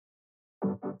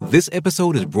This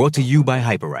episode is brought to you by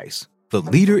Hyperice, the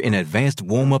leader in advanced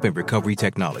warm-up and recovery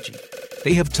technology.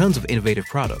 They have tons of innovative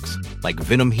products, like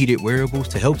Venom-heated wearables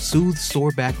to help soothe sore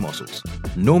back muscles,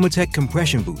 Normatec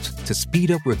compression boots to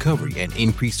speed up recovery and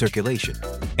increase circulation,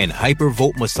 and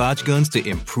Hypervolt massage guns to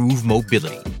improve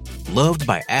mobility. Loved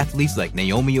by athletes like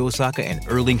Naomi Osaka and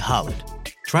Erling Haaland.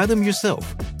 Try them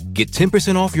yourself. Get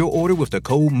 10% off your order with the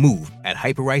code MOVE at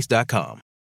hyperice.com.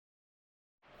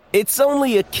 It's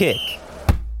only a kick,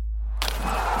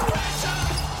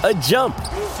 a jump,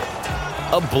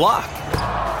 a block.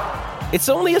 It's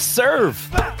only a serve.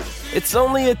 It's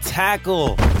only a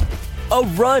tackle, a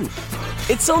run.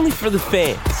 It's only for the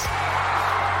fans.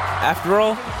 After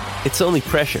all, it's only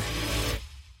pressure.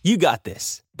 You got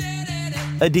this.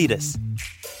 Adidas.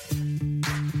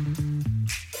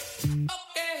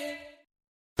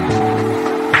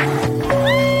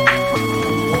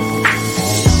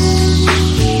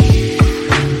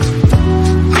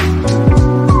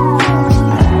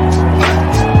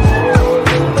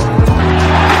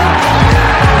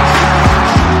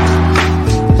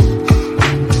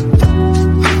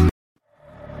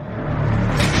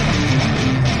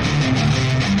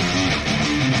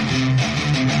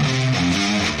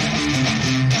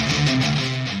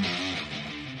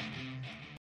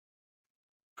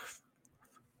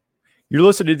 You're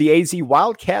listening to the AZ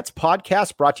Wildcats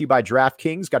podcast brought to you by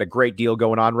DraftKings. Got a great deal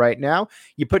going on right now.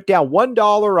 You put down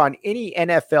 $1 on any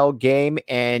NFL game,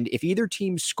 and if either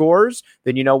team scores,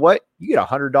 then you know what? You get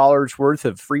 $100 worth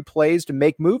of free plays to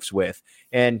make moves with.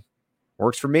 And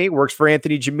works for me, works for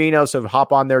Anthony Gimino, so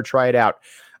hop on there, try it out.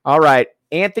 All right,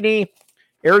 Anthony,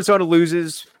 Arizona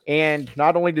loses, and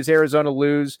not only does Arizona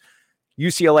lose,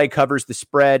 UCLA covers the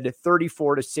spread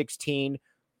 34-16.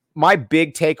 My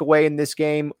big takeaway in this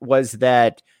game was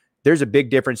that there's a big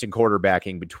difference in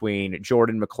quarterbacking between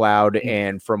Jordan McLeod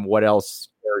and from what else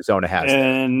Arizona has.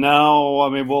 And now, I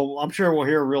mean, well, I'm sure we'll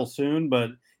hear real soon, but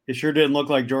it sure didn't look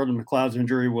like Jordan McLeod's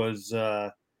injury was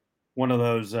one of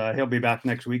those he'll be back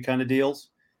next week kind of deals.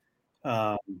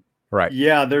 Right.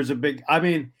 Yeah, there's a big – I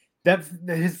mean, that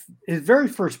his very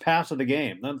first pass of the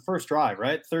game, the first drive,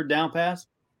 right? Third down pass.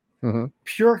 Mm-hmm.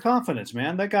 Pure confidence,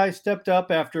 man. That guy stepped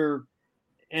up after –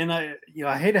 and I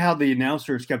hated how the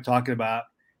announcers kept talking about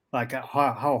like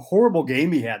how horrible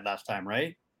game he had last time,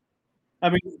 right? I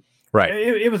mean, right.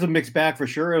 It was a mixed bag for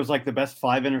sure. It was like the best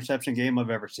 5 interception game I've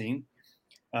ever seen.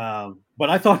 But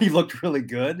I thought he looked really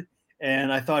good,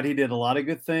 and I thought he did a lot of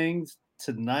good things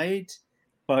tonight.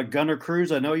 But Gunnar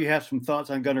Cruz, I know you have some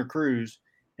thoughts on Gunnar Cruz,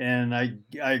 and I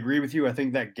agree with you. I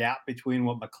think that gap between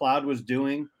what McLeod was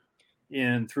doing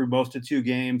through most of 2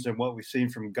 games and what we've seen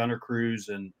from Gunnar Cruz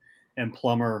and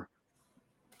Plummer,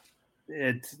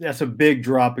 that's a big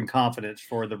drop in confidence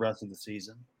for the rest of the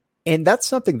season. And that's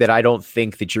something that I don't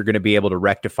think that you're going to be able to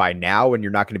rectify now, and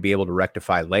you're not going to be able to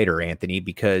rectify later, Anthony,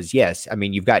 because yes, I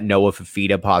mean, you've got Noah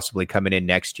Fafita possibly coming in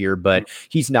next year, but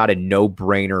he's not a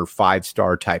no-brainer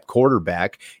 5-star type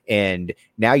quarterback. And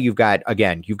now you've got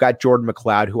Jordan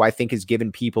McLeod, who I think has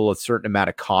given people a certain amount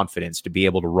of confidence to be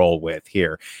able to roll with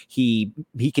here. He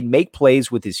can make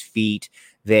plays with his feet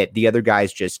that the other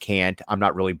guys just can't. I'm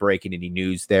not really breaking any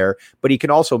news there, but he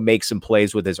can also make some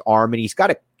plays with his arm, and he's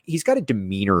got a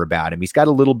demeanor about him. He's got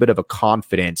a little bit of a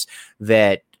confidence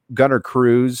that Gunnar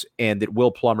Cruz and that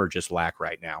Will Plummer just lack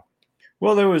right now.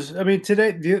 Well,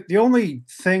 today, the only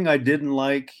thing I didn't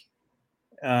like,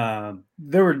 there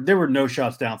were no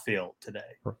shots downfield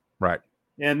today. Right.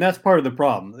 And that's part of the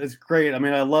problem. It's great. I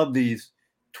mean, I love these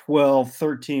 12,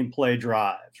 13 play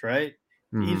drives, right?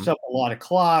 Mm-hmm. Eats up a lot of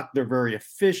clock. They're very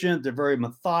efficient. They're very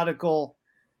methodical.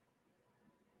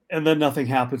 And then nothing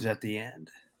happens at the end.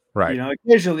 Right.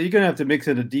 Occasionally you're going to have to mix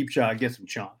in a deep shot, get some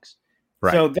chunks.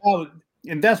 Right. So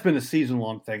that's been a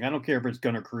season-long thing. I don't care if it's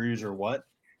Gunnar Cruz or what.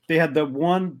 They had the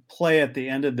one play at the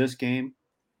end of this game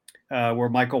where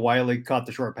Michael Wiley caught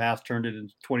the short pass, turned it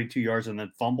into 22 yards, and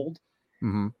then fumbled.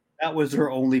 Mm-hmm. That was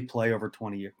their only play over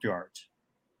 20 yards.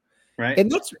 Right?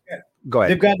 And go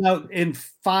ahead. They've gotten out in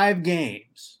 5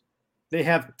 games. They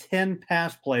have 10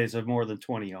 pass plays of more than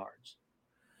 20 yards.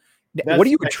 What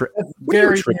do you attribute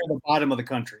near the bottom of the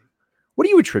country? What do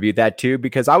you attribute that to?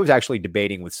 Because I was actually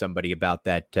debating with somebody about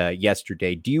that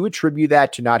yesterday. Do you attribute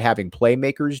that to not having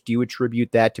playmakers? Do you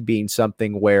attribute that to being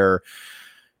something where,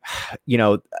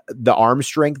 the arm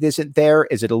strength isn't there?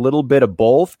 Is it a little bit of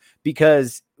both?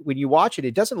 Because when you watch it,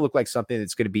 it doesn't look like something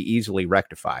that's going to be easily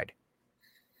rectified.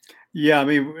 Yeah, I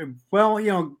mean, well,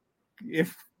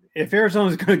 if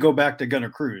Arizona's going to go back to Gunnar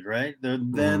Cruz, right?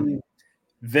 Then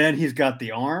he's got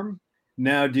the arm.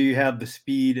 Now, do you have the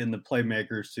speed and the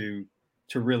playmakers to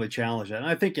really challenge that? And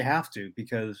I think you have to,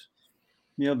 because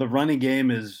the running game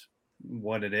is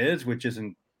what it is, which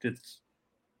isn't.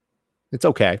 It's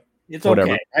okay. It's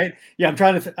Whatever. okay, right? Yeah, I'm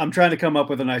trying to come up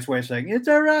with a nice way of saying it's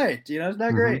all right. It's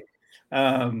not great.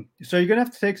 So you're gonna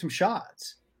have to take some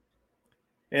shots,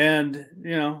 and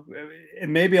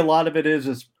and maybe a lot of it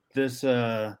is this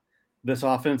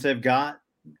offense they've got.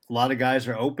 A lot of guys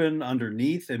are open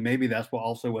underneath, and maybe that's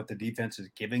what the defense is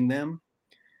giving them.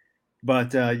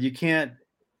 But you can't,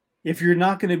 if you're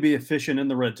not going to be efficient in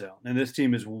the red zone, and this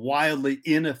team is wildly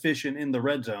inefficient in the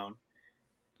red zone,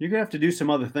 you're going to have to do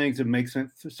some other things and make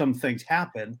some things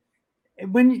happen.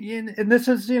 And and this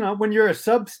is, when you're a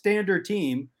substandard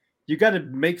team, you got to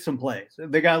make some plays.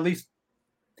 They got at least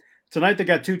tonight. They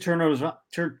got two turnovers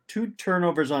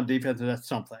on defense, and that's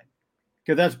something,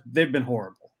 because they've been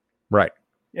horrible. Right.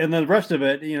 And then the rest of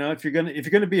it, if you're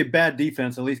gonna be a bad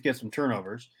defense, at least get some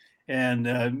turnovers and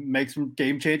make some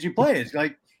game-changing plays.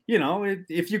 Like,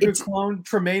 if you could clone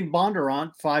Tremaine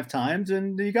Bondurant 5 times,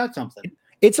 and you got something.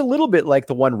 It's a little bit like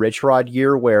the one Rich Rod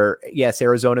year where, yes,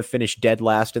 Arizona finished dead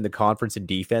last in the conference in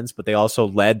defense, but they also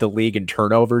led the league in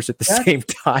turnovers at the same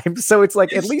time. So it's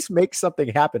like, at least make something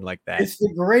happen like that. It's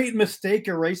the great mistake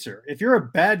eraser. If you're a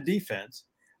bad defense,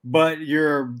 but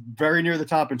you're very near the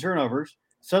top in turnovers,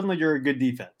 suddenly you're a good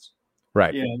defense.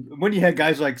 Right. When you had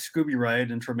guys like Scooby Wright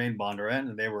and Tremaine Bondurant,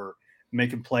 and they were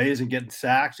making plays and getting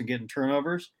sacks and getting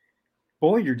turnovers,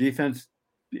 boy, your defense,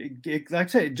 like I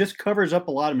say, it just covers up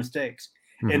a lot of mistakes.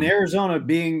 And Arizona,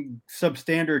 being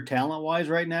substandard talent-wise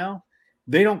right now,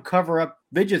 they don't cover up.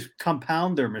 They just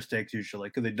compound their mistakes usually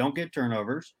because they don't get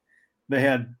turnovers. They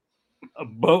had a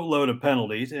boatload of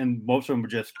penalties, and most of them were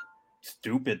just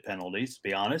stupid penalties, to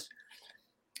be honest.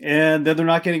 And then they're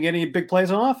not getting any big plays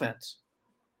on offense.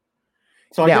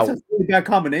 So I guess that's a really bad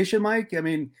combination, Mike. I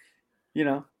mean,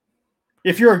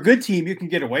 if you're a good team, you can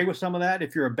get away with some of that.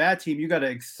 If you're a bad team, you got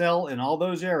to excel in all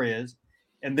those areas,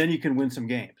 and then you can win some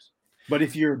games. But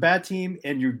if you're a bad team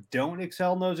and you don't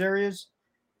excel in those areas,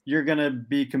 you're going to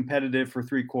be competitive for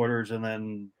 3 quarters and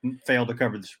then fail to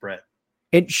cover the spread.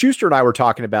 And Schuster and I were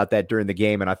talking about that during the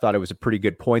game, and I thought it was a pretty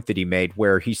good point that he made,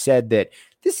 where he said that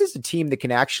this is a team that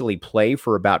can actually play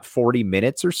for about 40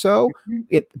 minutes or so.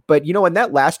 But, in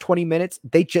that last 20 minutes,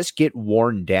 they just get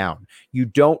worn down. You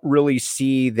don't really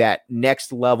see that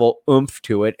next level oomph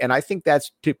to it. And I think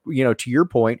that's, to your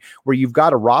point, where you've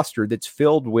got a roster that's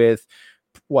filled with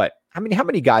what? How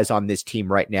many guys on this team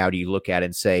right now do you look at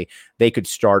and say they could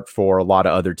start for a lot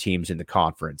of other teams in the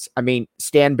conference? I mean,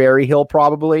 Stan Berryhill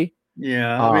probably.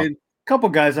 Yeah, a couple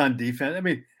guys on defense. I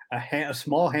mean, a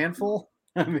small handful.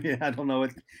 I mean, I don't know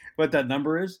what that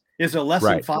number is. Is it less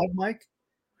than 5, Mike?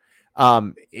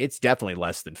 It's definitely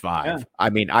less than 5. Yeah. I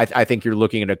mean, I think you're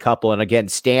looking at a couple. And again,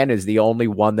 Stan is the only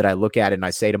one that I look at and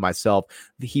I say to myself,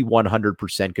 he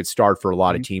 100% could start for a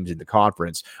lot of teams in the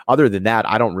conference. Other than that,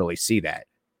 I don't really see that.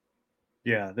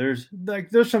 Yeah, there's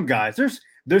some guys.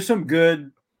 There's some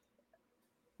good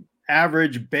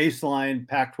average baseline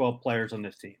Pac-12 players on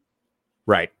this team.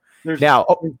 Right. There's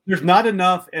not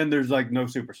enough, and there's like no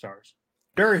superstars.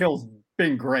 Berryhill's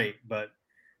been great, but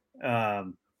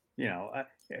other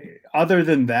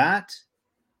than that,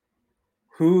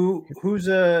 who's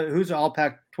an all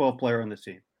Pac-12 player on this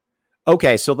team?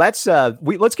 Okay, so let's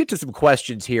get to some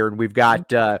questions here, and we've got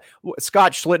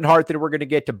Scott Schlittenhart that we're going to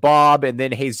get to, Bob, and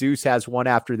then Jesus has one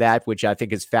after that, which I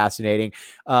think is fascinating.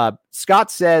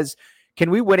 Scott says, "Can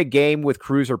we win a game with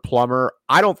Cruz or Plummer?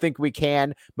 I don't think we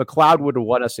can. McLeod would have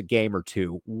won us a game or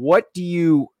two." What do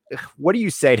you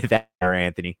say to that,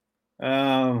 Anthony?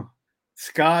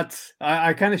 Scott's.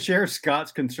 I kind of share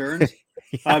Scott's concerns.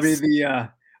 Yes.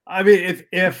 I mean,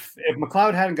 if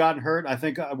McLeod hadn't gotten hurt, I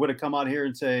think I would have come out here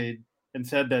and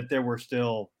said that there were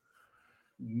still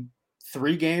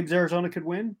 3 games Arizona could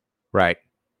win. Right.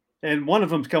 And one of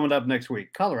them's coming up next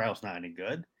week. Colorado's not any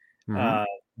good.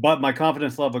 But my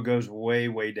confidence level goes way,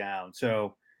 way down.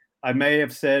 So I may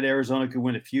have said Arizona could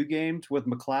win a few games with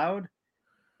McLeod.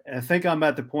 And I think I'm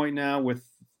at the point now with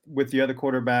the other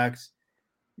quarterbacks,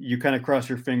 you kind of cross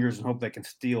your fingers and hope they can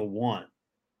steal one.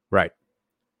 Right.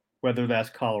 Whether that's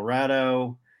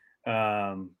Colorado,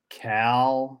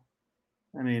 Cal.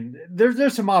 I mean,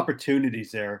 there's some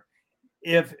opportunities there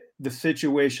if the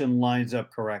situation lines up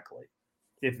correctly.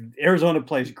 If Arizona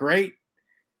plays great,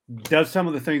 does some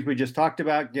of the things we just talked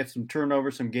about, get some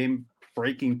turnovers, some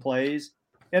game-breaking plays,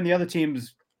 and the other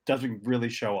teams doesn't really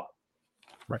show up.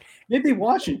 Right. Maybe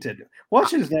Washington.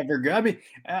 Washington's never good. I mean,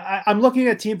 I'm looking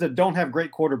at teams that don't have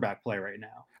great quarterback play right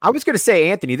now. I was going to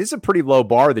say, Anthony, this is a pretty low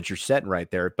bar that you're setting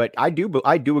right there, but I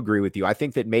do agree with you. I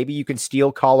think that maybe you can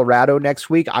steal Colorado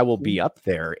next week. I will be up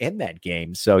there in that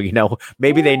game. So,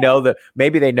 maybe they know that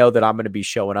I'm going to be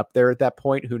showing up there at that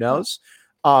point. Who knows?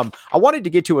 I wanted to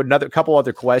get to another couple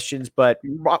other questions, but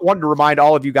I wanted to remind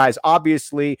all of you guys,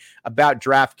 obviously, about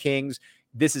DraftKings.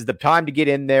 This is the time to get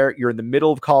in there. You're in the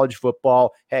middle of college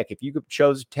football. Heck, if you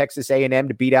chose Texas A&M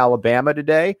to beat Alabama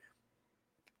today,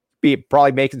 be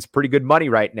probably making some pretty good money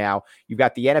right now. You've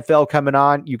got the NFL coming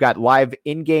on. You've got live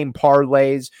in-game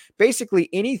parlays. Basically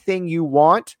anything you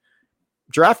want,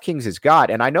 DraftKings has got.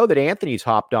 And I know that Anthony's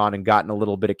hopped on and gotten a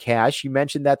little bit of cash. You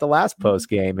mentioned that the last post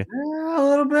game. Yeah, a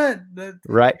little bit.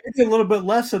 Right. Maybe a little bit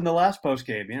less than the last post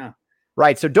game. Yeah.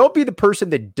 Right. So don't be the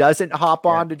person that doesn't hop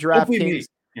on to DraftKings.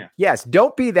 Yeah. Yes,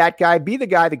 don't be that guy. Be the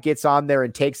guy that gets on there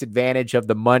and takes advantage of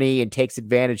the money and takes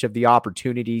advantage of the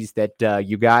opportunities that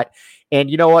you got. And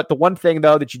you know what? The one thing,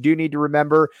 though, that you do need to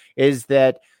remember is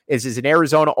that is an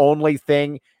Arizona only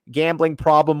thing. Gambling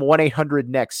problem,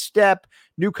 1-800-NEXT-STEP.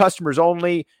 New customers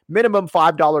only, minimum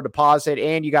 $5 deposit,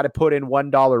 and you got to put in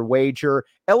 $1 wager.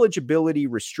 Eligibility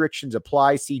restrictions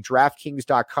apply. See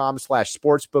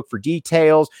DraftKings.com/sportsbook for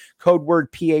details. Code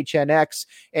word PHNX.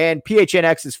 And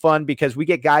PHNX is fun because we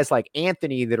get guys like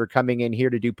Anthony that are coming in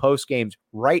here to do post games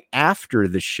right after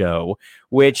the show,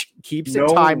 which keeps it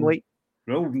timely.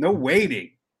 No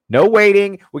waiting. No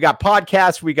waiting. We got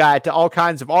podcasts. We got all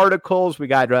kinds of articles. We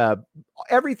got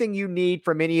everything you need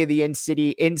from any of the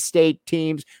in-state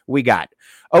teams. We got.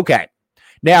 Okay.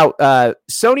 Now,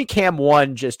 Sony Cam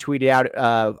 1 just tweeted out,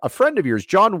 a friend of yours,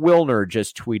 John Wilner,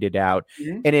 just tweeted out,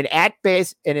 in an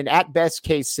at-best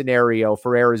case scenario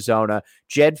for Arizona,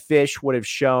 Jedd Fisch would have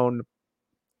shown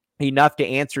enough to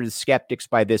answer the skeptics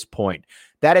by this point.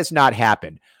 That has not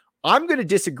happened. I'm going to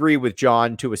disagree with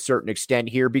John to a certain extent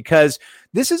here because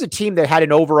this is a team that had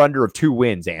an over-under of 2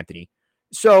 wins, Anthony.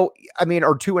 So, I mean,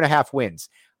 or 2.5 wins.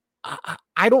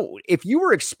 I don't, if you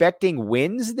were expecting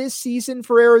wins this season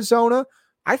for Arizona,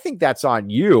 I think that's on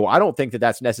you. I don't think that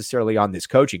that's necessarily on this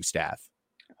coaching staff.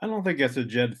 I don't think that's a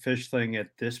Jedd Fisch thing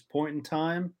at this point in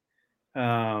time.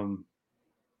 Again,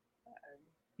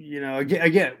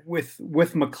 with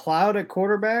McLeod at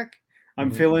quarterback,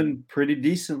 I'm feeling pretty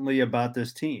decently about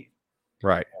this team.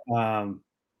 Right.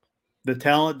 The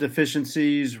talent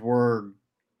deficiencies were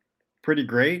pretty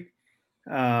great.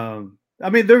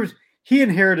 He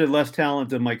inherited less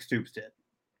talent than Mike Stoops did.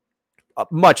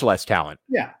 Much less talent.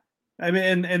 Yeah. I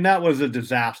mean, and that was a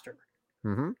disaster.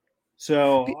 Mm-hmm.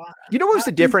 So, you know what's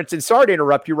the difference? And sorry to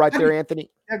interrupt you right there,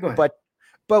 Anthony. Yeah, go ahead.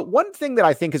 But one thing that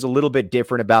I think is a little bit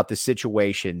different about the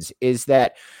situations is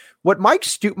that what Mike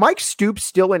Stoops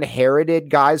still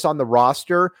inherited guys on the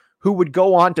roster who would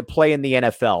go on to play in the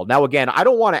NFL. Now, again, I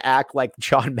don't want to act like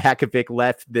John Makovic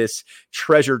left this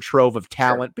treasure trove of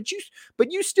talent, but you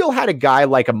still had a guy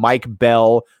like a Mike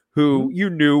Bell who you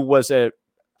knew was an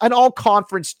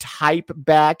all-conference type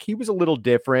back. He was a little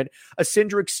different. A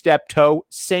Cindric Steptoe,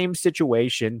 same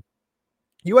situation.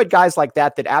 You had guys like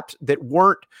that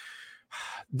weren't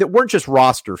just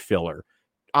roster filler.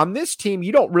 On this team,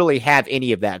 you don't really have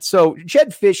any of that. So Jedd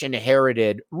Fisch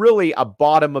inherited really a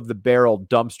bottom of the barrel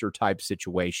dumpster type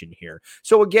situation here.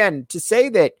 So again, to say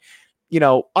that,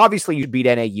 obviously you beat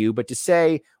NAU, but to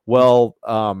say, well,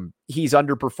 he's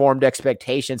underperformed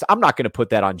expectations, I'm not going to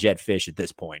put that on Jedd Fisch at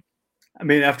this point. I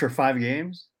mean, after 5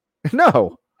 games?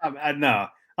 No. No,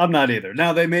 I'm not either.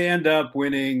 Now they may end up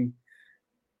winning.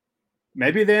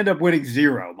 Maybe they end up winning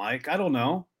 0, Mike. I don't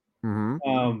know.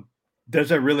 Mm-hmm. Does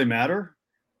that really matter?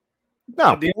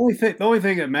 No. The only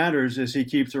thing that matters is he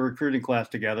keeps the recruiting class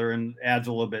together and adds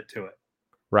a little bit to it.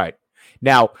 Right.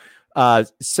 Now,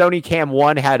 Sony Cam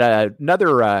 1 had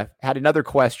another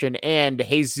question, and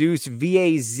Jesus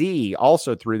VAZ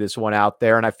also threw this one out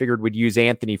there, and I figured we'd use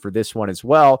Anthony for this one as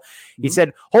well. He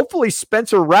said, hopefully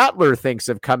Spencer Rattler thinks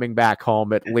of coming back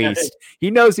home at least.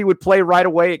 He knows he would play right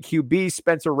away at QB.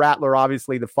 Spencer Rattler,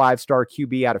 obviously the 5-star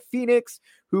QB out of Phoenix,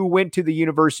 who went to the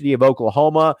University of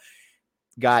Oklahoma,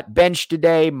 got benched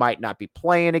today, might not be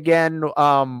playing again.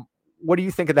 What do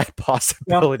you think of that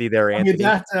possibility there, Anthony?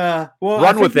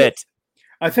 Run with it.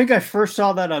 I think I first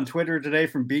saw that on Twitter today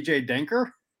from BJ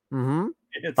Denker. Mm-hmm.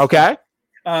 Okay.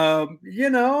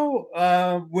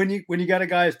 When you got a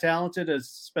guy as talented as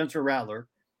Spencer Rattler,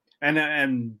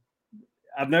 and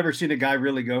I've never seen a guy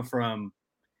really go from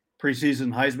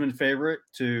preseason Heisman favorite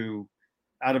to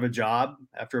out of a job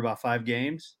after about 5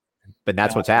 games. But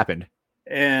that's what's happened.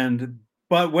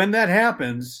 But when that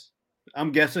happens,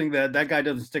 I'm guessing that guy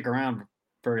doesn't stick around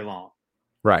very long.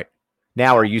 Right.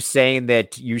 Now, are you saying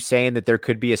that there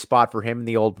could be a spot for him in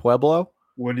the old Pueblo?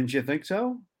 Wouldn't you think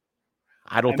so?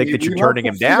 I don't think that you're turning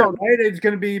him down. Right? It's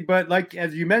going to be, but like,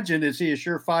 as you mentioned, is he a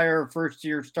surefire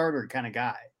first-year starter kind of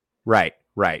guy? Right.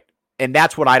 And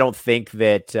that's what I don't think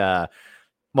that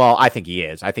Well, I think he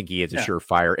is. I think he is a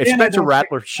surefire. If And Spencer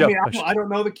Rattler shows, I don't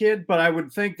know the kid, but I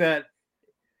would think that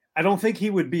I don't think he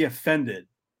would be offended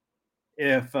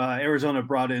if Arizona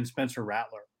brought in Spencer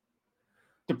Rattler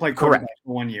to play quarterback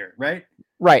for 1 year, right?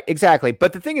 Right, exactly.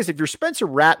 But the thing is, if you're Spencer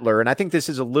Rattler, and I think this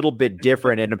is a little bit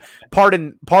different, and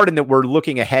pardon that we're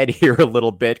looking ahead here a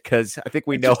little bit because I think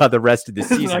we know how the rest of the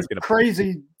season is going to play.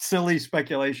 Crazy, silly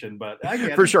speculation, but I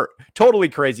get for it. Sure, totally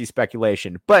crazy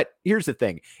speculation. But here's the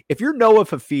thing: if you're Noah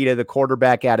Fafita, the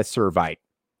quarterback out of Servite,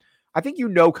 I think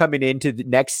coming into the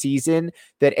next season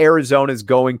that Arizona is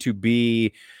going to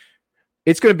be.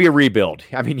 It's going to be a rebuild.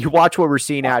 I mean, you watch what we're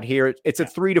seeing out here. It's a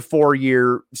 3 to 4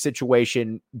 year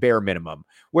situation, bare minimum.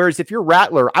 Whereas if you're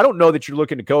Rattler, I don't know that you're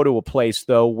looking to go to a place,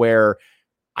 though, where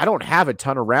I don't have a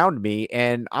ton around me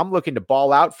and I'm looking to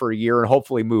ball out for a year and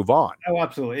hopefully move on. Oh,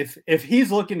 absolutely. If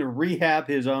he's looking to rehab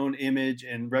his own image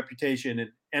and reputation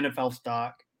and NFL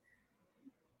stock,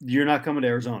 you're not coming to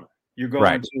Arizona. You're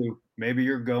going to, maybe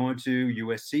you're going to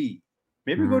USC.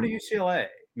 Maybe you're going to UCLA.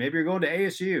 Maybe you're going to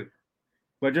ASU.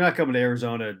 But you're not coming to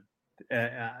Arizona,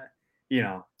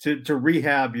 to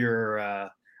rehab your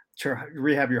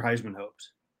Heisman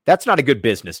hopes. That's not a good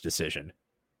business decision.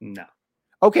 No.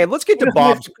 Okay, let's get to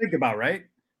Bob's. Think about, right?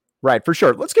 Right, for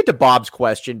sure. Let's get to Bob's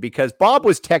question because Bob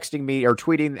was texting me or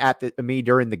tweeting at me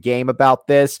during the game about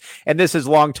this, and this is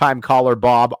longtime caller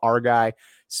Bob, our guy.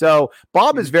 So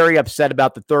Bob is very upset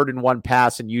about the 3rd and 1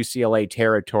 pass in UCLA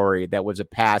territory. That was a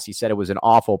pass. He said it was an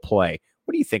awful play.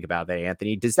 What do you think about that,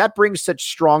 Anthony? Does that bring such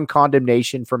strong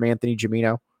condemnation from Anthony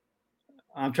Gimino?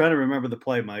 I'm trying to remember the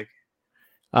play, Mike.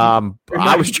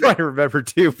 I was trying to remember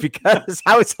too because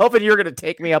I was hoping you were going to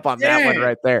take me up on that one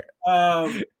right there.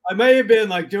 I may have been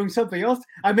doing something else.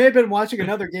 I may have been watching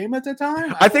another game at the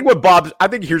time. I think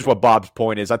here's what Bob's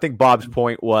point is. I think Bob's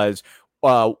point was,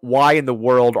 why in the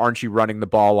world aren't you running the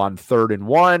ball on 3rd and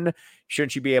 1?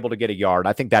 Shouldn't you be able to get a yard?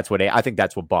 I think that's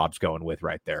what Bob's going with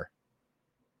right there.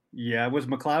 Yeah, was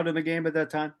McLeod in the game at that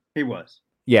time? He was.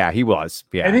 Yeah, he was.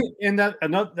 Yeah,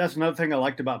 that's another thing I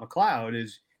liked about McLeod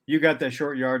is you got that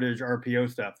short yardage RPO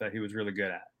stuff that he was really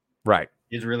good at. Right.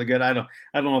 He's really good. I don't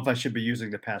know if I should be using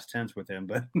the past tense with him,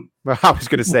 but I was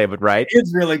going to say, but right,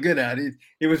 he's really good at it.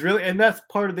 He was really, and that's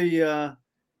part of the,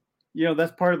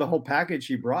 that's part of the whole package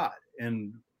he brought.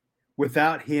 And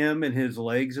without him and his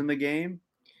legs in the game,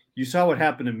 you saw what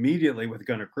happened immediately with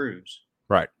Gunnar Cruz.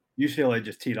 Right. UCLA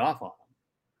just teed off on him.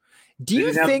 Do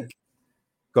you think?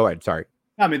 Go ahead. Sorry.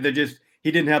 I mean,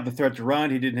 he didn't have the threat to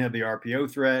run. He didn't have the RPO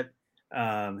threat.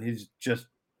 He's just,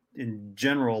 in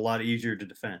general, a lot easier to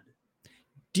defend.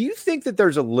 Do you think that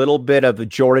there's a little bit of a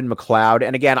Jordan McLeod?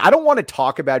 And again, I don't want to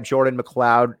talk about Jordan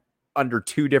McLeod under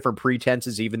two different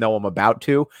pretenses, even though I'm about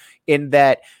to, in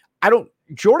that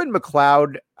Jordan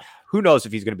McLeod, who knows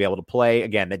if he's going to be able to play.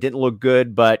 Again, that didn't look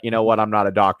good, but you know what? I'm not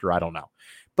a doctor. I don't know.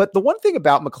 But the one thing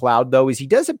about McLeod, though, is he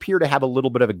does appear to have a little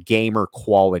bit of a gamer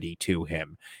quality to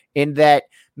him in that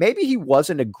maybe he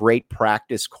wasn't a great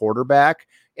practice quarterback.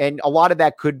 And a lot of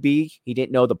that could be he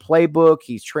didn't know the playbook.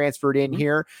 He's transferred in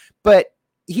here, but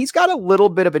he's got a little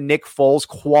bit of a Nick Foles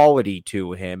quality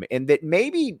to him. And that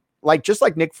maybe just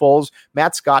like Nick Foles,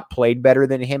 Matt Scott played better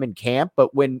than him in camp.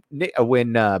 But when Nick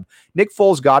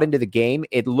Foles got into the game,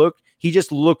 he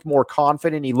just looked more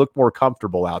confident. He looked more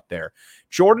comfortable out there.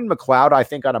 Jordan McLeod, I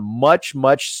think on a much,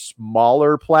 much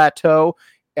smaller plateau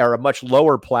or a much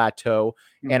lower plateau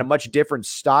and a much different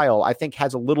style, I think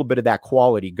has a little bit of that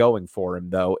quality going for him,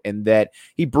 though, and that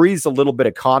he breathes a little bit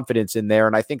of confidence in there.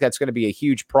 And I think that's going to be a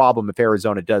huge problem if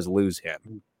Arizona does lose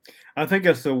him. I think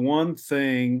that's the one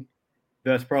thing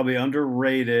that's probably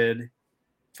underrated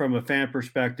from a fan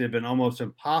perspective and almost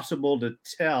impossible to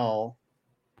tell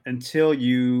until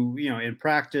in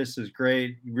practice is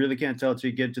great. You really can't tell until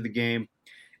you get to the game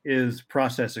is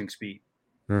processing speed.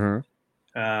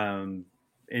 Mm-hmm.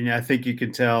 And I think you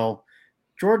can tell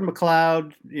Jordan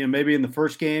McLeod, maybe in the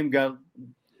first game in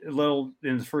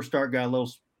his first start got a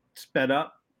little sped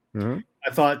up. Mm-hmm.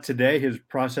 I thought today his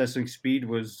processing speed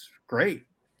was great.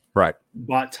 Right.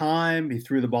 Bought time. He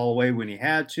threw the ball away when he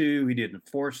had to. He didn't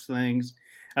force things.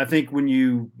 I think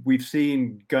we've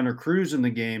seen Gunnar Cruz in the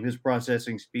game, his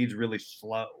processing speed's really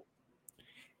slow.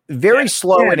 Very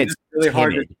slow, and it's really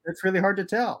hard. It's really hard to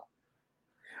tell.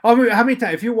 I mean, how many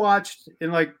times, if you watched,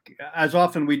 and as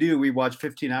often we do, we watch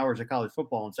 15 hours of college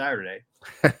football on Saturday.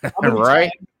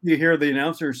 Right. You hear the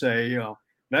announcer say,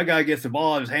 that guy gets the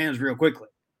ball in his hands real quickly.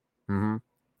 Mm-hmm.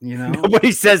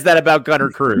 Nobody says that about Gunnar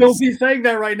Cruz. He'll be saying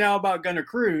that right now about Gunnar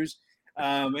Cruz,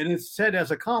 and it's said as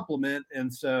a compliment,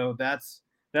 and so that's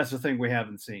the thing we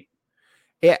haven't seen.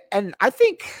 Yeah, and I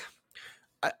think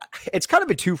it's kind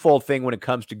of a twofold thing when it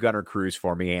comes to Gunnar Cruz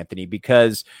for me, Anthony,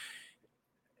 because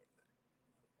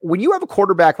when you have a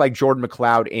quarterback like Jordan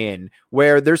McLeod in,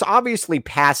 where there's obviously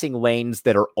passing lanes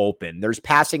that are open, there's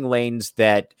passing lanes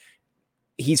that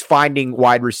he's finding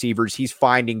wide receivers, he's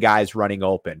finding guys running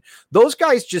open. Those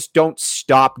guys just don't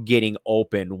stop getting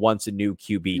open once a new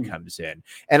QB comes in.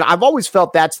 And I've always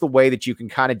felt that's the way that you can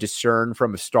kind of discern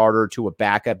from a starter to a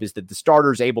backup, is that the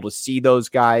starter is able to see those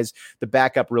guys. The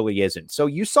backup really isn't. So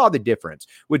you saw the difference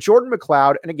with Jordan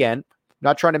McLeod. And again,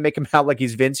 not trying to make him out like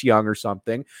he's Vince Young or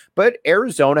something, but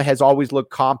Arizona has always looked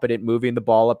competent moving the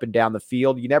ball up and down the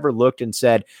field. You never looked and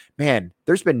said, man,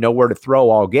 there's been nowhere to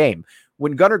throw all game.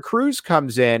 When Gunnar Cruz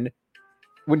comes in,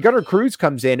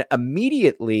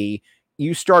 immediately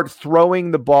you start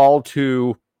throwing the ball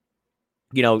to,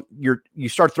 you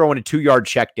start throwing a 2-yard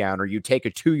check down, or you take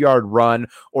a 2-yard run,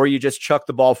 or you just chuck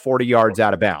the ball 40 yards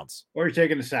out of bounds. Or you're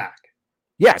taking a sack.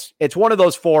 Yes, it's one of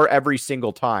those 4 every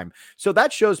single time. So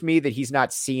that shows me that he's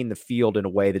not seeing the field in a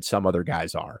way that some other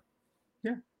guys are.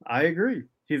 Yeah, I agree.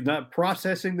 He's not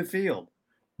processing the field.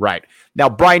 Right. Now,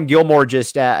 Brian Gilmore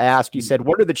just asked, he said,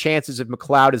 what are the chances if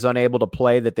McLeod is unable to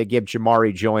play that they give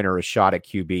Jamari Joyner a shot at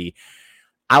QB?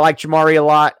 I like Jamari a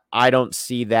lot. I don't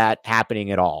see that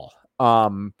happening at all.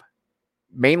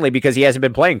 Mainly because he hasn't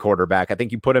been playing quarterback. I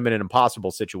think you put him in an impossible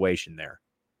situation there.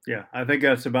 Yeah, I think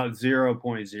that's about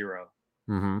 0.0.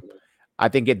 Mm-hmm. I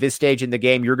think at this stage in the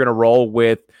game, you're going to roll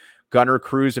with Gunnar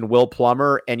Cruz and Will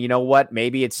Plummer. And you know what?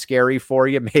 Maybe it's scary for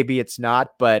you. Maybe it's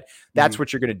not, but that's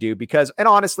what you're going to do because, and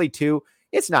honestly too,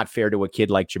 it's not fair to a kid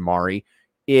like Jamari.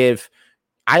 If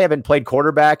I haven't played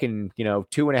quarterback in,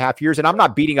 2.5 years, and I'm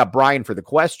not beating up Brian for the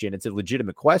question, it's a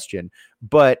legitimate question,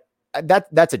 but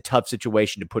that's a tough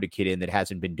situation to put a kid in that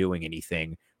hasn't been doing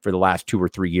anything for the last 2 or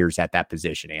 3 years at that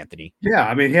position, Anthony. Yeah.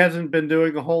 I mean, he hasn't been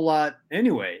doing a whole lot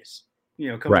anyways,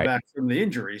 coming back from the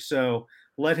injury. So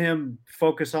let him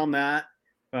focus on that.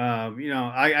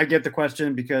 I get the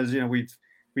question because,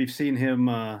 we've seen him,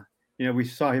 we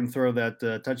saw him throw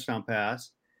that touchdown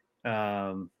pass,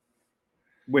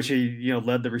 which he,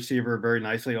 led the receiver very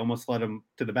nicely, almost led him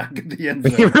to the back of the end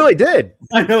zone. He really did.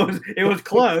 I know it was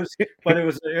close, but it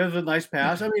was a nice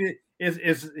pass. I mean,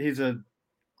 he's a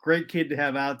great kid to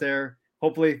have out there.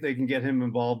 Hopefully they can get him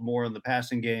involved more in the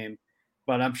passing game,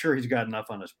 but I'm sure he's got enough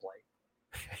on his plate.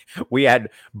 We had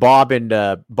Bob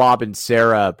and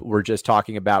Sarah were just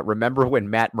talking about, remember when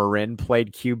Matt Marin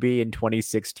played QB in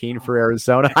 2016 for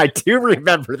Arizona? I do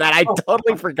remember that. I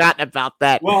totally forgotten about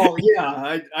that. Well,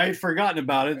 yeah, I'd forgotten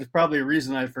about it. There's probably a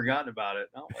reason I'd forgotten about it.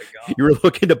 Oh my God. You were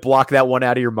looking to block that one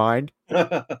out of your mind?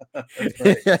 Yeah.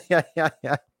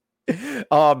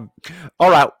 All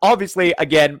right. Obviously,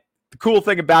 again, the cool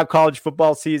thing about college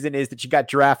football season is that you got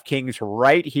DraftKings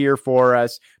right here for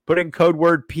us. Put in code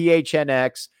word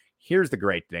PHNX. Here's the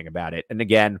great thing about it. And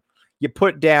again, you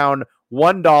put down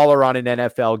 $1 on an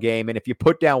NFL game. And if you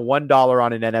put down $1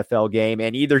 on an NFL game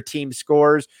and either team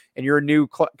scores and you're a new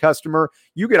customer,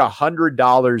 you get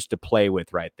 $100 to play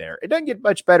with right there. It doesn't get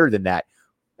much better than that.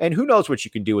 And who knows what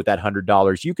you can do with that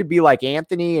 $100. You could be like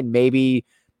Anthony and maybe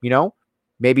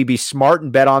be smart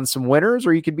and bet on some winners,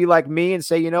 or you could be like me and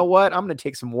say, you know what, I'm going to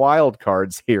take some wild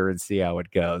cards here and see how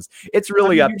it goes. It's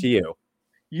really up to you.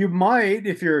 You might,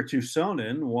 if you're a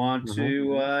Tucsonan, want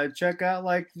to check out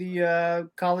like the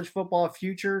college football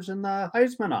futures and the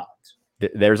Heisman odds.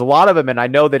 There's a lot of them, and I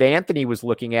know that Anthony was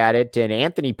looking at it, and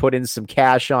Anthony put in some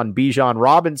cash on Bijan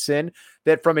Robinson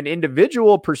that from an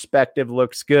individual perspective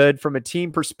looks good. From a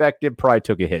team perspective, probably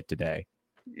took a hit today.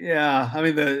 Yeah, I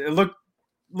mean, it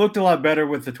looked a lot better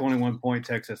with the 21-point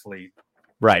Texas lead.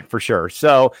 Right, for sure.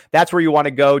 So that's where you want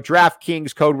to go.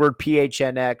 DraftKings, code word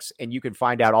PHNX, and you can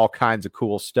find out all kinds of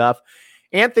cool stuff.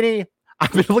 Anthony,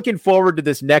 I've been looking forward to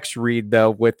this next read,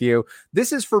 though, with you.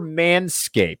 This is for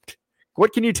Manscaped.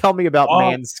 What can you tell me about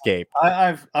Manscaped?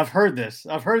 I've heard this.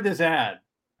 I've heard this ad.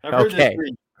 I've heard this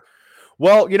read.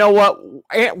 Well, you know what?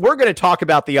 We're going to talk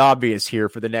about the obvious here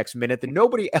for the next minute that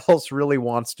nobody else really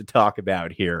wants to talk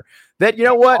about here. That, you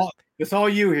know what? It's all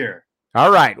you here. All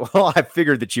right. Well, I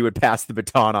figured that you would pass the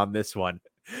baton on this one.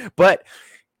 But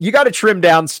you got to trim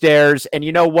downstairs, and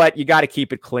you know what? You got to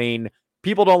keep it clean.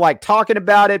 People don't like talking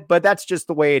about it, but that's just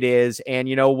the way it is. And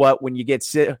you know what? When you get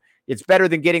it's better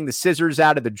than getting the scissors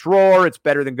out of the drawer. It's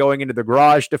better than going into the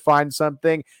garage to find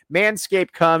something.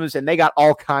 Manscaped comes, and they got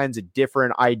all kinds of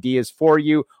different ideas for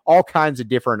you, all kinds of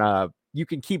different you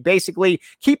can keep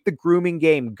the grooming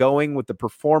game going with the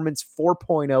Performance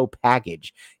 4.0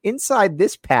 package. Inside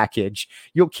this package,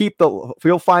 you'll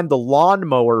find the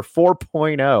Lawnmower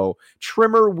 4.0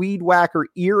 trimmer, weed whacker,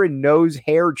 ear and nose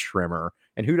hair trimmer.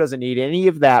 And who doesn't need any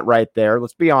of that right there?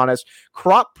 Let's be honest.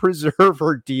 Crop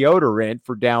preserver deodorant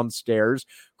for downstairs,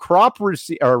 crop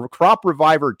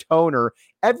reviver toner,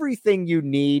 everything you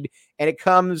need. And it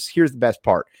comes, here's the best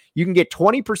part. You can get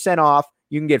 20% off.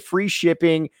 You can get free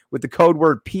shipping with the code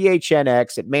word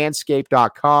PHNX at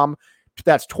manscaped.com.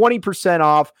 That's 20%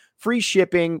 off, free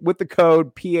shipping with the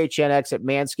code PHNX at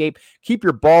Manscaped. Keep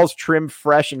your balls trimmed,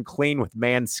 fresh, and clean with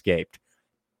Manscaped.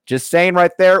 Just saying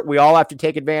right there, we all have to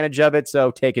take advantage of it,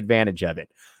 so take advantage of it.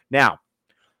 Now,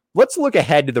 let's look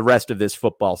ahead to the rest of this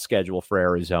football schedule for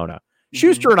Arizona.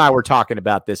 Schuster and I were talking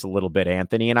about this a little bit,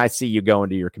 Anthony, and I see you going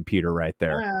to your computer right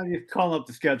there. Yeah, you're calling up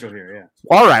the schedule here,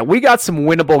 yeah. All right, we got some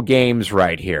winnable games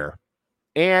right here.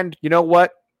 And you know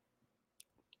what?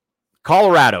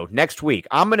 Colorado next week.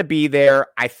 I'm going to be there.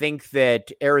 I think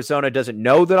that Arizona doesn't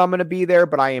know that I'm going to be there,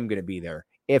 but I am going to be there.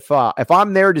 If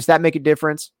I'm there, does that make a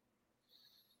difference?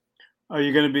 Are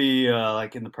you going to be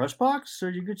like in the press box,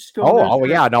 or you could just go? Oh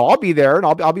yeah, no, I'll be there, and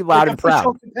I'll be loud and proud.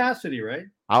 Official capacity, right?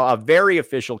 A very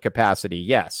official capacity.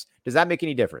 Yes. Does that make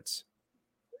any difference?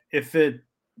 If it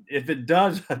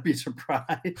does, I'd be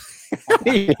surprised.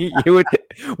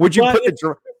 Would you put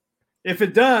the? If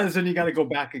it does, then you got to go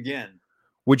back again.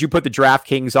 Would you put the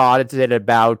DraftKings odds at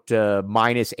about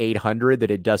minus 800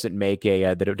 that it doesn't make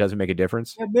a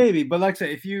difference? Yeah, maybe, but like I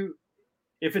say,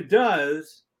 if it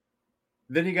does,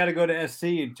 then you got to go to SC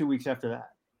in 2 weeks after that.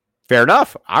 Fair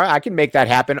enough. All right, I can make that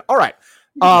happen. All right.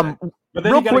 But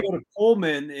then you got to go to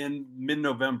Pullman in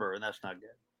mid-November, and that's not good.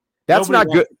 That's not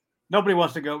good. Nobody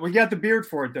wants to go. We got the beard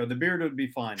for it, though. The beard would be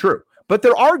fine. True. But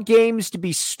there are games to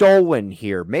be stolen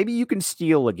here. Maybe you can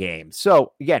steal a game.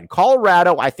 So, again,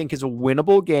 Colorado, I think, is a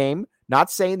winnable game.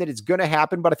 Not saying that it's going to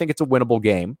happen, but I think it's a winnable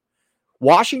game.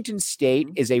 Washington State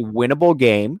is a winnable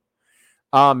game.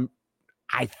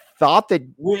 I thought that...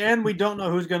 we don't know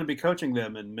who's going to be coaching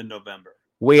them in mid-November.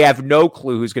 We have no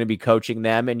clue who's going to be coaching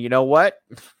them. And you know what?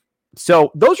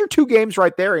 So those are two games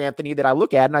right there, Anthony, that I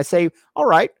look at and I say, all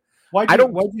right. Why'd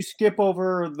you skip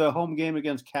over the home game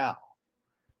against Cal?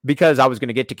 Because I was going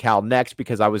to get to Cal next,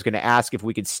 because I was going to ask if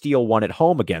we could steal one at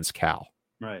home against Cal.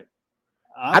 Right.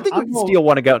 I think we can steal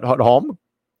one at home.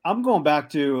 I'm going back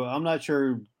to, I'm not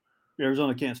sure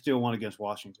Arizona can't steal one against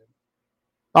Washington.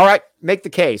 All right. Make the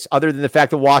case, other than the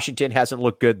fact that Washington hasn't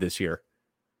looked good this year.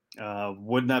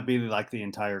 Wouldn't that be like the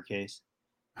entire case?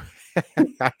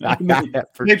 They've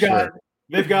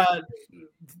got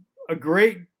a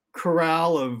great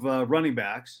corral of running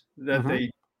backs that they're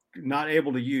not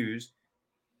able to use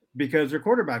because their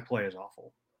quarterback play is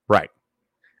awful. Right.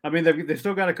 I mean, they've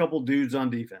still got a couple dudes on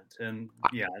defense, and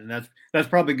that's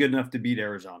probably good enough to beat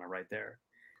Arizona right there.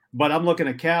 But I'm looking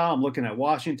at Cal, I'm looking at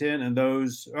Washington, and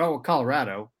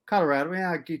Colorado.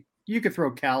 Yeah, you could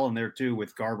throw Cal in there too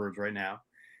with Garbers right now.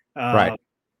 Right.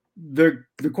 The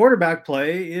quarterback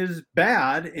play is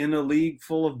bad in a league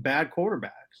full of bad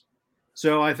quarterbacks.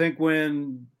 So I think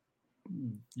when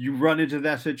you run into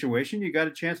that situation, you got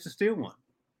a chance to steal one.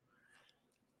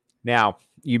 Now,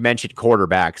 you mentioned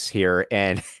quarterbacks here,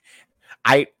 and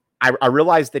I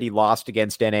realized that he lost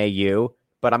against NAU,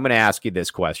 but I'm going to ask you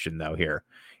this question, though, here.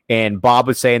 And Bob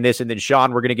was saying this, and then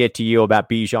Sean, we're going to get to you about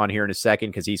Bijan here in a second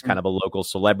because he's kind of a local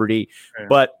celebrity. Right.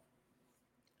 But,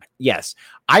 yes,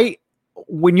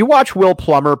 when you watch Will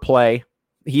Plummer play,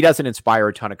 he doesn't inspire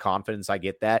a ton of confidence. I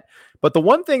get that. But the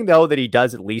one thing, though, that he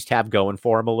does at least have going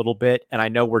for him a little bit, and I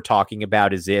know we're talking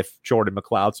about as if Jordan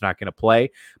McLeod's not going to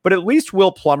play, but at least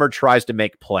Will Plummer tries to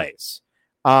make plays.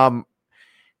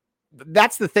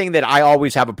 That's the thing that I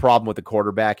always have a problem with the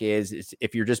quarterback is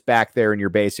if you're just back there and you're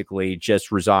basically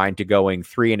just resigned to going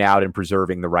 3 and out and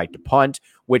preserving the right to punt,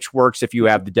 which works if you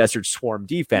have the Desert Swarm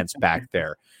defense back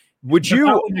there. Would you?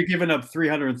 When you're giving up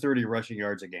 330 rushing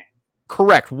yards a game.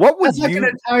 Correct. What would That's like an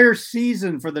entire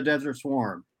season for the Desert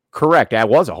Swarm. Correct. That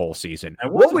was a whole season.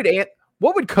 What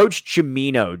would Coach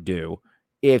Cimino do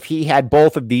if he had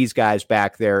both of these guys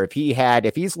back there? If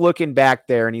he's looking back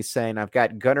there and he's saying, I've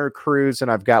got Gunnar Cruz and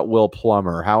I've got Will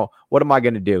Plummer. What am I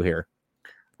going to do here?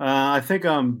 I think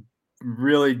I'm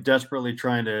really desperately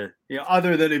trying to,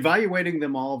 other than evaluating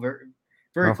them all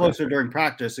very closely during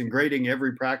practice and grading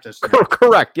every practice.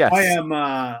 Correct. Yes.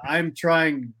 I'm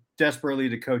trying desperately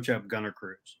to coach up Gunnar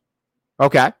Cruz.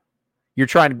 Okay. You're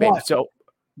trying to make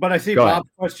but I see Bob's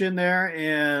question there,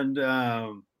 and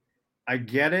I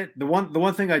get it. The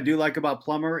one thing I do like about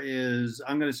Plummer is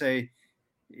I'm going to say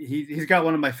he's got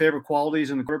one of my favorite qualities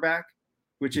in the quarterback,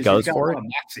 which is he's got a lot of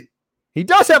moxie. He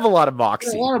does have a lot of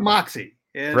moxie. A lot of moxie.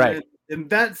 And, right. And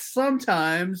that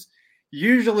sometimes,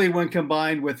 usually when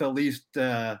combined with at least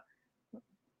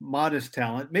modest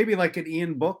talent, maybe like an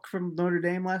Ian Book from Notre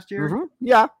Dame last year. Mm-hmm.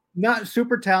 Yeah. not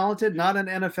super talented, not an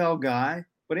NFL guy,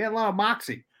 but he had a lot of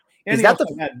moxie. And he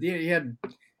had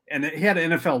an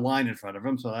NFL line in front of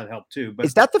him, so that helped too. But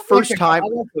is that the first time? I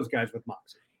love those guys with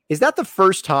moxie. Is that the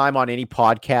first time on any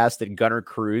podcast that Gunnar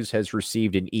Cruz has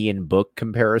received an Ian Book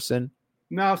comparison?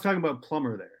 No, I was talking about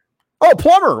Plummer there. Oh,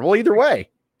 Plummer. Well, either way.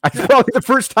 That's probably the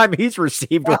first time he's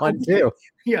received one too.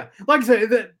 Yeah, like I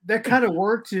said, that kind of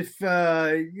works if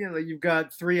you've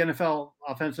got 3 NFL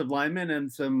offensive linemen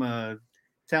and some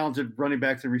talented running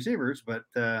backs and receivers, but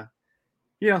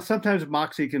sometimes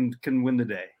moxie can win the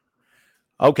day.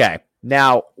 Okay.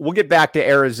 Now, we'll get back to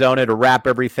Arizona to wrap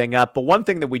everything up. But one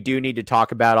thing that we do need to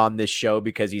talk about on this show,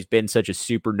 because he's been such a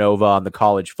supernova on the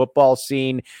college football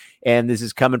scene, and this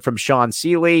is coming from Sean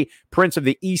Seeley, Prince of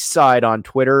the East Side on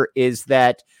Twitter, is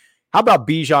that how about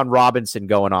Bijan Robinson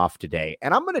going off today?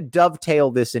 And I'm going to dovetail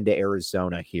this into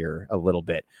Arizona here a little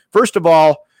bit. First of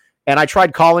all, and I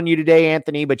tried calling you today,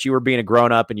 Anthony, but you were being a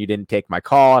grown-up and you didn't take my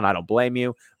call, and I don't blame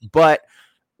you. But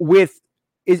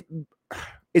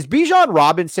is Bijan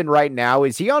Robinson right now,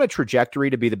 is he on a trajectory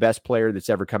to be the best player that's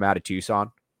ever come out of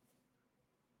Tucson?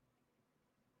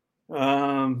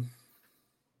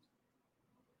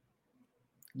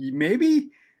 Maybe.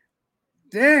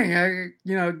 Dang,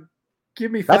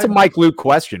 give me 5 That's a Mike Luke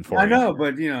question for you. I know,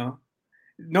 but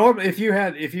normally if you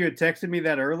had texted me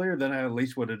that earlier, then I at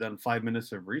least would have done 5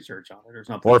 minutes of research on it or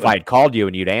something. Or if I had called you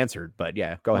and you'd answered, but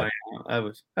yeah, go ahead. I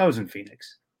was in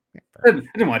Phoenix. I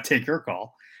didn't want to take your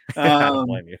call. I don't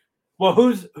blame you. Well,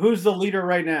 who's the leader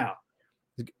right now?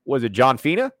 Was it John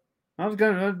Fina? I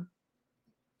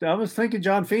was thinking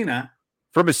John Fina.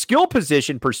 From a skill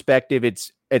position perspective,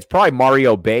 it's probably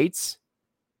Mario Bates.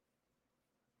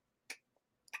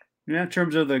 Yeah, in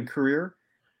terms of the career.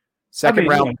 Second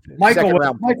round.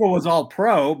 Michael was all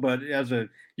pro, but you're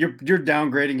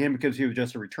downgrading him because he was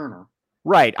just a returner.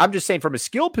 Right. I'm just saying from a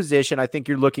skill position, I think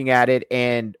you're looking at it,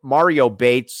 and Mario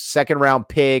Bates, second round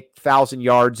pick, 1,000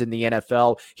 yards in the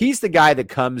NFL. He's the guy that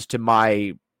comes to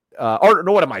my, or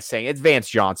no, what am I saying? It's Vance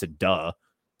Johnson. Duh.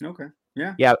 Okay.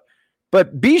 Yeah. Yeah.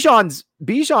 But Bijan's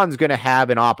going to have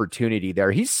an opportunity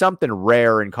there. He's something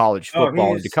rare in college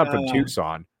football to come from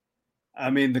Tucson.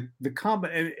 I mean,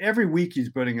 every week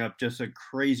he's putting up just a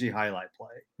crazy highlight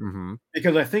play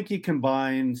because I think he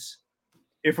combines.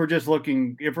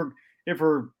 If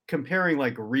we're comparing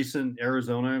like recent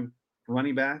Arizona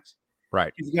running backs,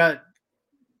 right?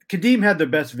 Kadeem had the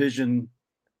best vision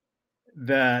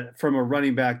that from a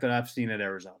running back that I've seen at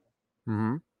Arizona.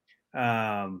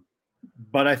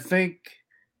 But I think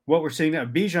what we're seeing now,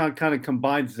 Bijan kind of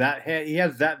combines that. He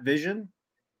has that vision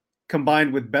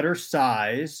combined with better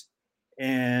size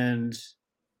and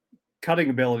cutting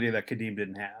ability that Kadeem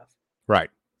didn't have. Right.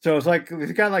 So it's like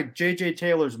he's got like J.J.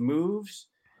 Taylor's moves,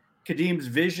 Kadeem's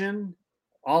vision,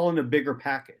 all in a bigger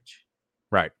package.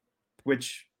 Right.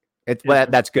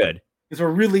 That's good. It's a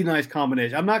really nice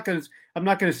combination. I'm not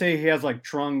gonna say he has like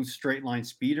Trung's straight line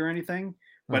speed or anything,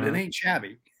 but it ain't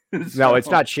shabby. No, it's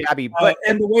not shabby. But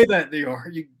and the way that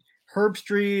Herb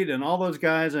Street and all those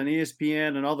guys on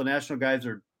ESPN and all the national guys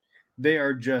they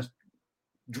are just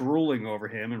drooling over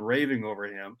him and raving over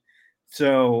him.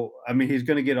 So I mean, he's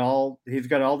got all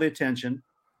the attention.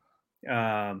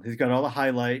 He's got all the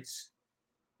highlights.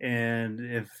 And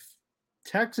if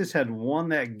Texas had won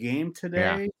that game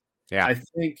today, I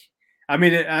think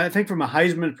from a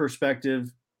Heisman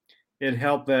perspective, it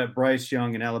helped that Bryce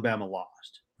Young and Alabama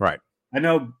lost. Right. I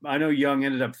know Young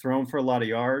ended up throwing for a lot of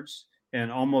yards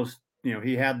and almost,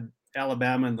 he had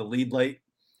Alabama in the lead late.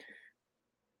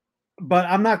 But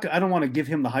I don't want to give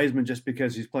him the Heisman just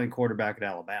because he's playing quarterback at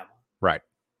Alabama. Right.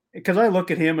 Because I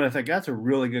look at him and I think that's a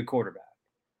really good quarterback.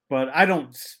 But I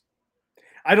don't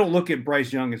look at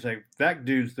Bryce Young and say that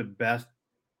dude's the best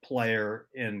player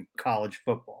in college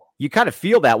football. You kind of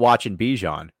feel that watching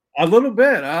Bijan. A little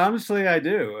bit. Honestly, I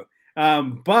do.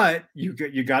 But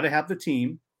you got to have the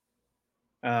team.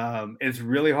 It's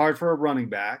really hard for a running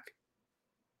back.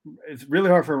 It's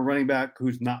really hard for a running back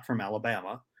who's not from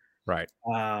Alabama. Right.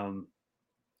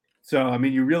 So I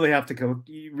mean, you really have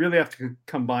to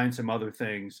combine some other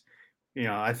things.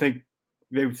 I think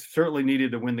they certainly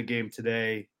needed to win the game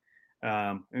today,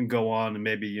 and go on and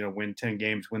maybe win 10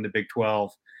 games, win the Big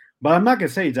 12. But I'm not going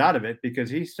to say he's out of it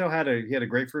because he still had a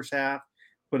great first half,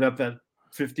 put up that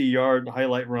 50-yard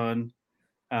highlight run,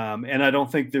 and I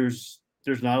don't think there's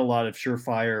not a lot of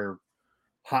surefire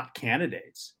hot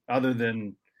candidates other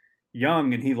than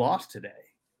Young, and he lost today.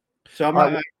 So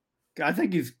I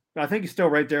think he's still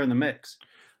right there in the mix.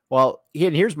 Well,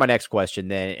 here's my next question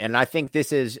then, and I think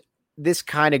this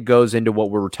kind of goes into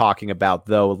what we were talking about,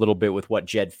 though, a little bit with what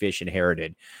Jed Fish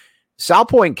inherited. South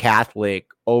Point Catholic,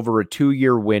 over a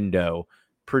 2-year window,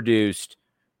 produced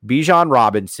Bijan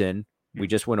Robinson. We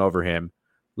just went over him.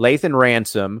 Lathan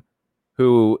Ransom,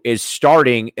 who is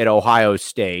starting at Ohio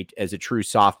State as a true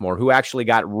sophomore, who actually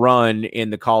got run in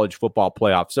the college football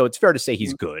playoff. So it's fair to say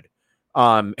he's good.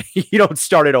 You don't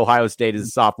start at Ohio State as a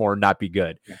sophomore and not be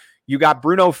good. Yeah. You got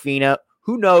Bruno Fina.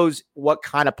 Who knows what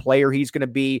kind of player he's going to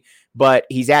be, but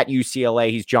he's at UCLA.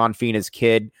 He's John Fina's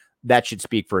kid. That should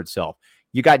speak for itself.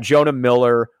 You got Jonah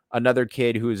Miller, another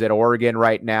kid who's at Oregon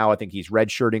right now. I think he's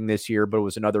redshirting this year, but it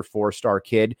was another 4-star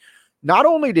kid. Not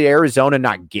only did Arizona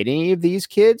not get any of these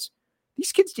kids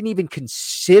didn't even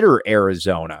consider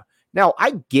Arizona. Now,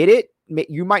 I get it.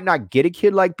 You might not get a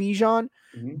kid like Bijan,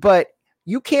 but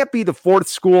you can't be the fourth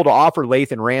school to offer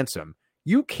Lathan Ransom.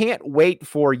 You can't wait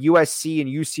for USC and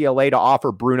UCLA to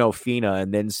offer Bruno Fina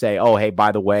and then say, "Oh, hey,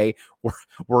 by the way,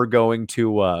 we're going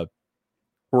to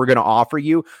offer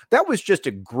you." That was just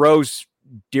a gross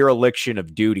dereliction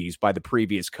of duties by the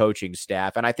previous coaching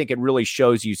staff, and I think it really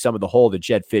shows you some of the hole that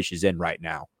Jed Fish is in right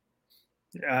now.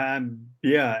 Yeah,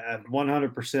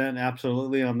 100%,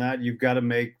 absolutely on that. You've got to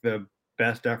make the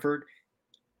best effort.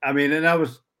 I mean, and I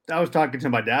was talking to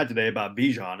my dad today about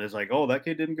Bijan. It's like, oh, that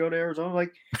kid didn't go to Arizona.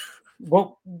 Like,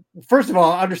 well, first of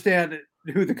all, understand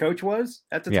who the coach was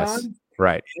at the time.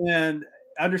 Right. And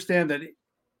understand that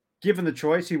given the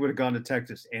choice, he would have gone to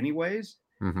Texas anyways,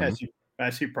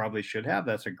 as he probably should have.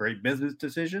 That's a great business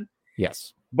decision.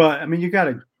 Yes. But I mean, you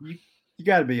gotta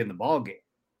be in the ball game.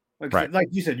 Like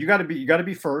you said, you gotta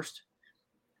be first.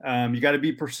 You gotta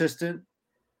be persistent.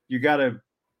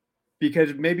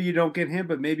 Because maybe you don't get him,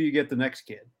 but maybe you get the next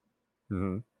kid.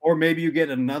 Or maybe you get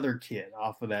another kid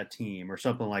off of that team or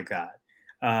something like that.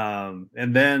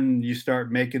 And then you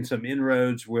start making some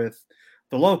inroads with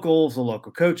the locals, the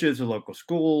local coaches, the local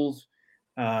schools.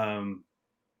 That's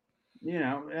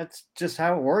just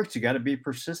how it works. You got to be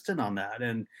persistent on that.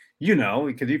 And,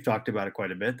 because you've talked about it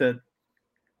quite a bit, that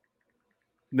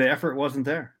the effort wasn't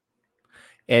there.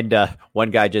 And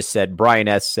one guy just said, Brian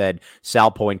S. said,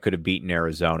 Sal Point could have beaten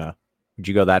Arizona. Would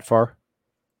you go that far?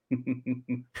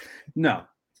 No,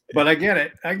 but I get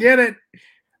it.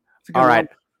 All right.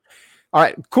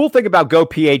 Cool thing about Go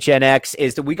PHNX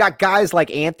is that we got guys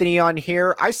like Anthony on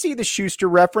here. I see the Schuster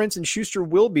reference, and Schuster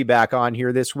will be back on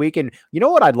here this week. And you know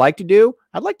what I'd like to do?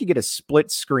 I'd like to get a split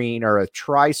screen or a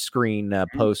tri-screen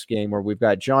post game where we've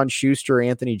got John Schuster,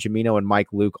 Anthony Gimino, and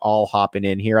Mike Luke all hopping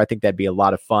in here. I think that'd be a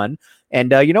lot of fun.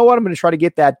 And you know what? I'm going to try to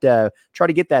get that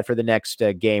for the next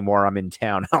game where I'm in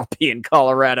town. I'll be in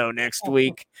Colorado next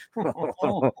week.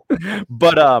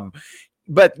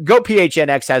 But Go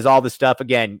PHNX has all the stuff.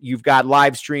 Again, you've got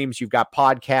live streams, you've got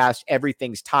podcasts,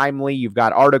 everything's timely, you've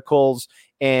got articles,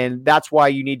 and that's why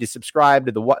you need to subscribe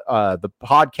to the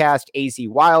podcast AZ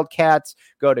Wildcats.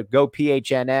 Go to Go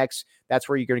PHNX. That's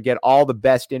where you're going to get all the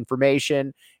best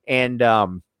information, and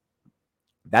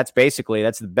that's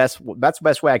the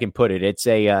best way I can put it. It's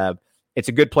a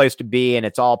good place to be, and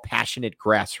it's all passionate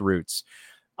grassroots.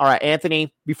 All right,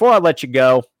 Anthony, before I let you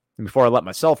go, and before I let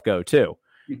myself go too,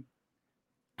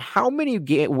 how many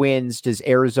wins does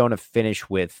Arizona finish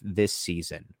with this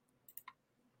season?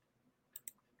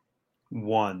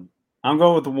 1. I'm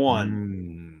going with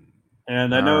 1.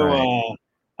 And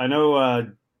I know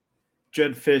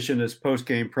Jed Fish in his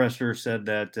post-game presser said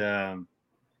that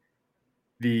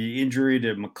the injury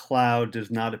to McLeod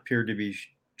does not appear to be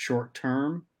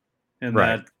short-term, and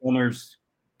that Gunner's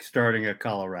starting at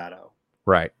Colorado.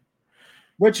 Right.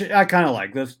 Which I kind of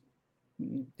like. This.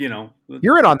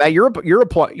 You're in on that. You're a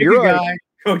guy.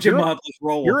 Coach him up. Let's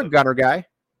roll. You're a Gunner guy.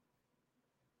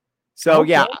 So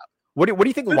okay. Yeah, what do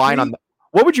you think the line on?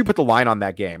 What would you put the line on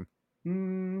that game?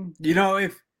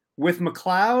 If with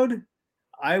McLeod,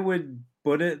 I would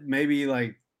put it maybe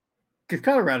like because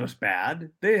Colorado's bad.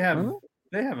 They haven't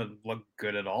looked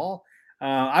good at all.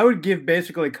 I would give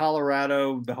basically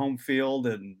Colorado the home field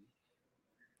and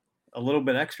a little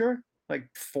bit extra, like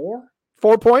 4.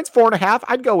 4 points, 4.5.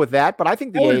 I'd go with that, but I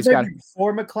think the A's got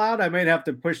for McLeod. I might have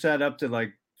to push that up to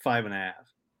like 5.5.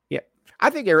 Yeah,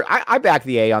 I think I back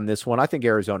the A on this one. I think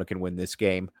Arizona can win this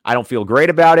game. I don't feel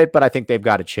great about it, but I think they've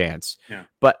got a chance. Yeah.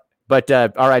 But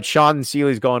all right, Sean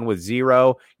Seeley's going with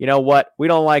 0. You know what? We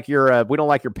don't like your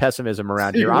pessimism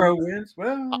around 0 here. Wins.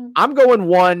 Well, I'm going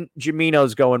 1.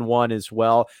 Jimino's going 1 as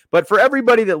well. But for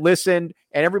everybody that listened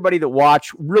and everybody that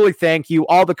watched, really thank you.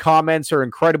 All the comments are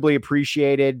incredibly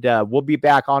appreciated. We'll be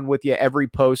back on with you every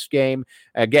post game.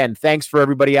 Again, thanks for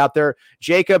everybody out there.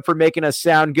 Jacob for making us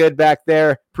sound good back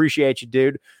there. Appreciate you,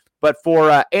 dude. But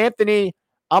for Anthony,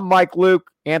 I'm Mike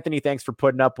Luke. Anthony, thanks for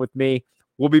putting up with me.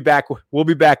 We'll be back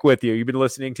with you. You've been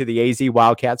listening to the AZ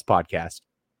Wildcats podcast.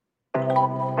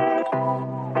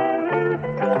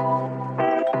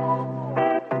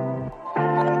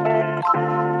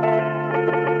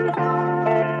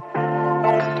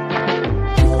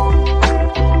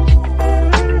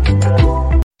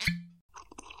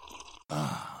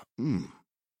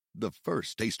 the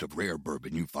first taste of rare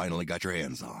bourbon you finally got your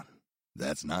hands on.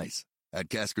 That's nice. At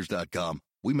Caskers.com,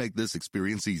 we make this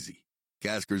experience easy.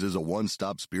 Caskers is a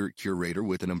one-stop spirit curator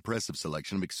with an impressive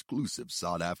selection of exclusive,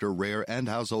 sought-after, rare, and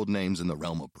household names in the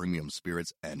realm of premium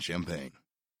spirits and champagne.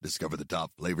 Discover the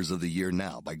top flavors of the year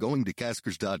now by going to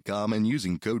Caskers.com and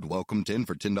using code WELCOME10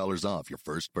 for $10 off your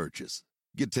first purchase.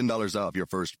 Get $10 off your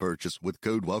first purchase with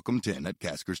code WELCOME10 at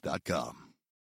Caskers.com.